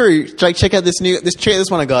 That's not true. Like, check out this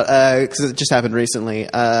one I got because it just happened recently.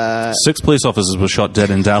 6 police officers were shot dead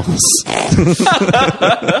in Dallas.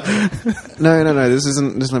 No. This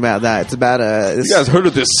isn't about that. It's about You guys heard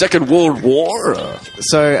of this Second World War?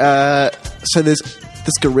 So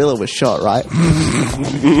this gorilla was shot, right?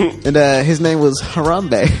 And his name was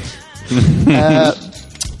Harambe.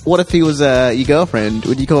 What if he was your girlfriend?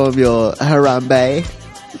 Would you call him your Harambe?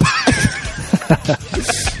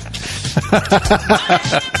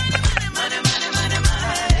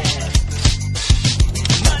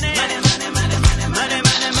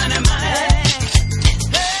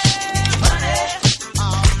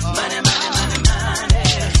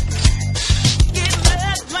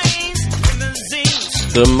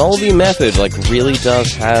 The Mulvey method, like, really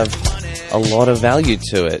does have a lot of value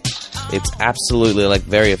to it. It's absolutely, like,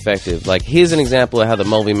 very effective. Like, here's an example of how the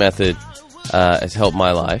Mulvey method has helped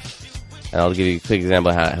my life. And I'll give you a quick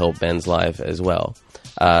example of how it helped Ben's life as well.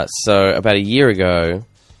 So about a year ago,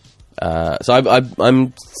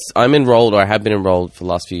 I'm enrolled, or I have been enrolled for the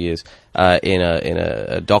last few years, in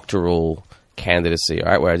a doctoral candidacy,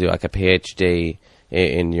 right, where I do like a PhD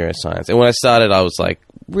in neuroscience. And when I started, I was like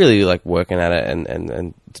really like working at it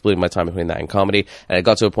and splitting my time between that and comedy. And it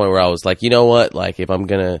got to a point where I was like, you know what, like if I'm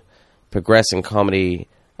gonna progress in comedy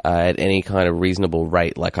at any kind of reasonable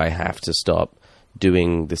rate, like I have to stop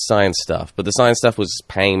doing the science stuff. But the science stuff was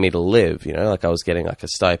paying me to live, you know, like I was getting like a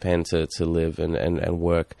stipend to live and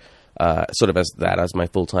work sort of as my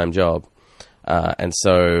full-time job. And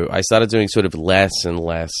so I started doing sort of less and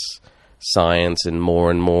less science and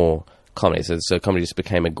more comedy. So comedy just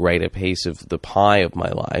became a greater piece of the pie of my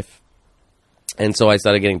life. And so I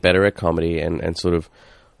started getting better at comedy and sort of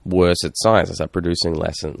worse at science. I started producing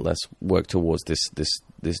less and less work towards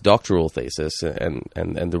this doctoral thesis and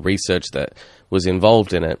the research that was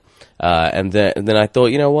involved in it. And then I thought,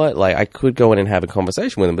 you know what, like I could go in and have a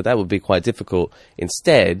conversation with them, but that would be quite difficult.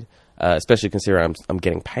 Instead, especially considering I'm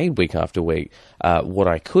getting paid week after week, what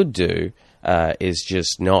I could do is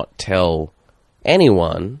just not tell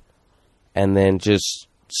anyone and then just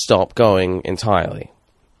stop going entirely.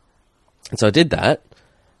 And so I did that.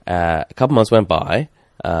 A couple months went by,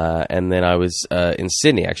 and then I was in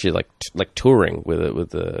Sydney, actually, like touring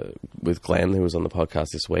with Glenn, who was on the podcast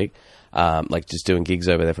this week, like just doing gigs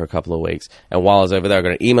over there for a couple of weeks. And while I was over there, I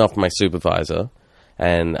got an email from my supervisor,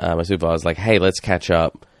 and my supervisor was like, "Hey, let's catch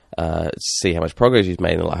up, see how much progress you've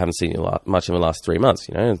made. I haven't seen you much in the last 3 months."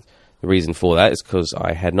 You know, the reason for that is because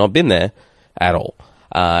I had not been there at all.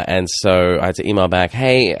 And so I had to email back,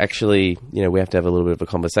 "Hey, actually, you know, we have to have a little bit of a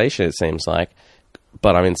conversation, it seems like.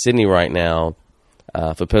 But I'm in Sydney right now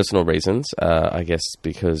for personal reasons, I guess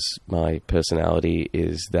because my personality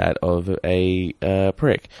is that of a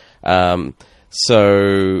prick."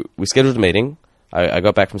 So we scheduled a meeting. I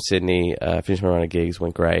got back from Sydney, finished my run of gigs,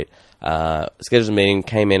 went great. Scheduled a meeting,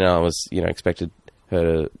 came in, and I was, you know, expected her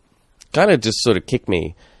to kind of just sort of kick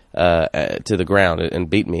me to the ground and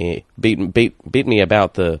beat me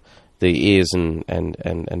about the ears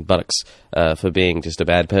and buttocks for being just a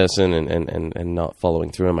bad person and not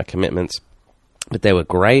following through on my commitments. But they were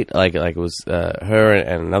great. Like it was her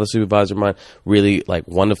and another supervisor of mine, really like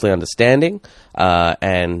wonderfully understanding,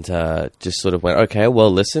 and just sort of went, "Okay,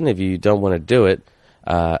 well, listen, if you don't want to do it,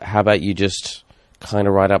 how about you just kind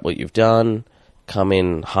of write up what you've done, come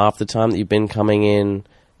in half the time that you've been coming in."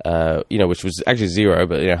 You know, which was actually 0,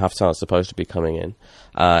 but, you know, half the time it's supposed to be coming in.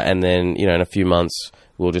 And then, you know, in a few months,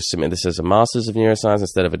 we'll just submit this as a master's of neuroscience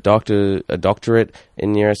instead of a doctorate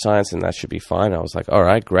in neuroscience, and that should be fine. I was like, all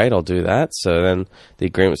right, great, I'll do that. So then the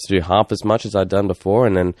agreement was to do half as much as I'd done before,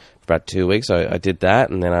 and then for about 2 weeks, I did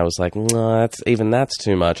that, and then I was like, no, that's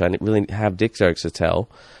too much. I didn't really have dick jokes to tell.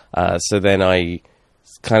 So then I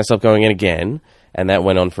kind of stopped going in again, and that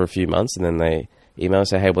went on for a few months, and then they email and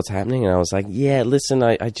say, "Hey, what's happening?" And I was like, "Yeah, listen,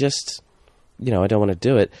 I just, you know, I don't want to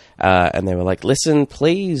do it." And they were like, "Listen,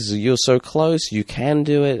 please, you're so close, you can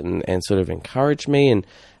do it," and sort of encourage me. And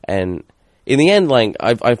in the end, like,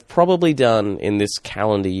 I've probably done in this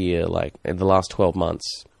calendar year, like, in the last 12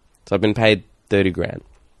 months, so I've been paid 30 grand.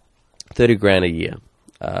 30 grand a year,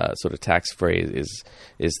 sort of tax-free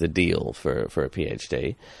is the deal for a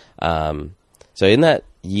PhD. So in that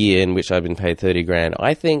year in which I've been paid 30 grand,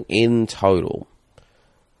 I think in total,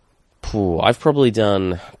 I've probably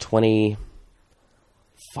done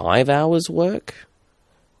 25 hours work.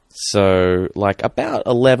 So like about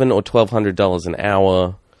 $1,100 or $1,200 an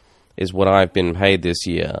hour is what I've been paid this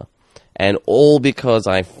year. And all because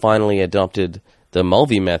I finally adopted the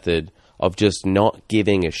Mulvey method of just not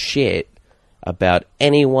giving a shit about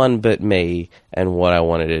anyone but me and what I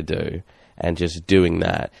wanted to do. And just doing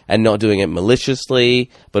that. And not doing it maliciously,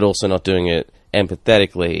 but also not doing it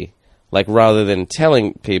empathetically. Like, rather than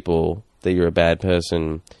telling people that you're a bad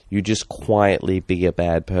person, you just quietly be a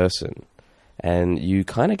bad person. And you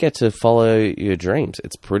kind of get to follow your dreams.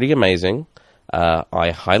 It's pretty amazing.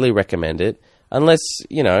 I highly recommend it. Unless,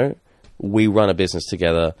 you know, we run a business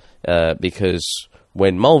together. Because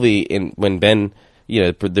when Ben, you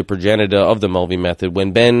know, the progenitor of the Mulvey method,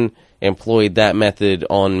 when Ben employed that method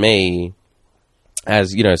on me,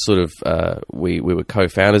 as, you know, sort of, we were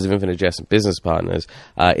co-founders of Infinite Jest and business partners.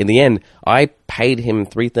 In the end, I paid him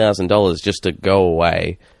 $3,000 just to go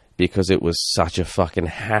away because it was such a fucking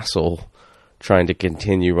hassle trying to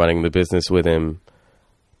continue running the business with him,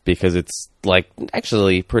 because it's, like,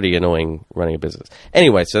 actually pretty annoying running a business.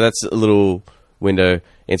 Anyway, so that's a little window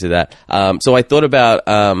into that. So I thought about,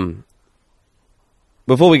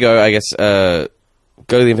 before we go, I guess,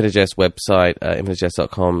 go to the Infinite Jest website,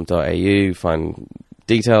 infinitejest.com.au, find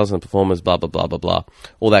details on performers, blah, blah, blah, blah, blah,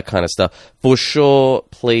 all that kind of stuff. For sure,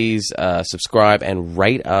 please subscribe and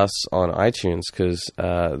rate us on iTunes, because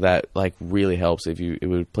that, like, really helps. If you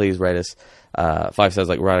would please rate us 5 stars,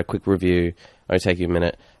 like, write a quick review. It'll take you a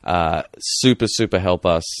minute. Super help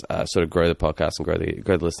us sort of grow the podcast and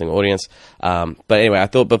grow the listening audience. But anyway, I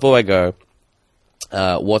thought before I go,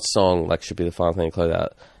 what song, like, should be the final thing to close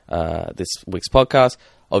out this week's podcast?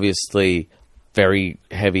 Obviously, very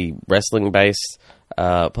heavy wrestling based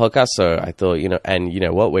podcast. So I thought, you know, and you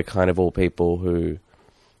know what, we're kind of all people who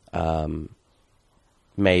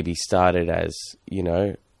maybe started as, you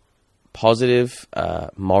know, positive,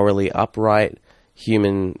 morally upright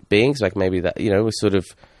human beings. Like, maybe that, you know, we started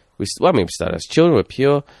as children, we're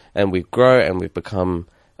pure, and we grow and we've become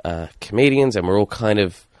comedians, and we're all kind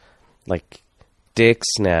of like dicks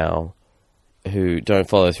now who don't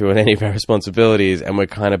follow through on any of our responsibilities, and we're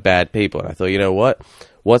kind of bad people. And I thought, you know what?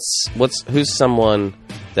 Who's someone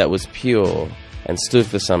that was pure and stood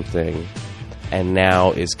for something, and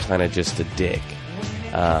now is kind of just a dick?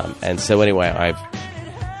 And so anyway, I've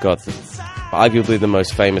got arguably the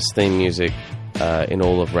most famous theme music in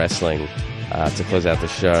all of wrestling to close out the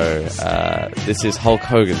show. This is Hulk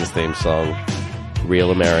Hogan's theme song,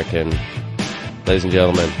 Real American. Ladies and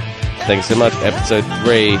gentlemen, thank you so much. Episode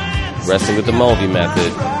 3, Wrestling with the Moldy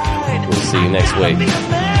Method. We'll see you next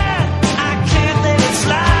week.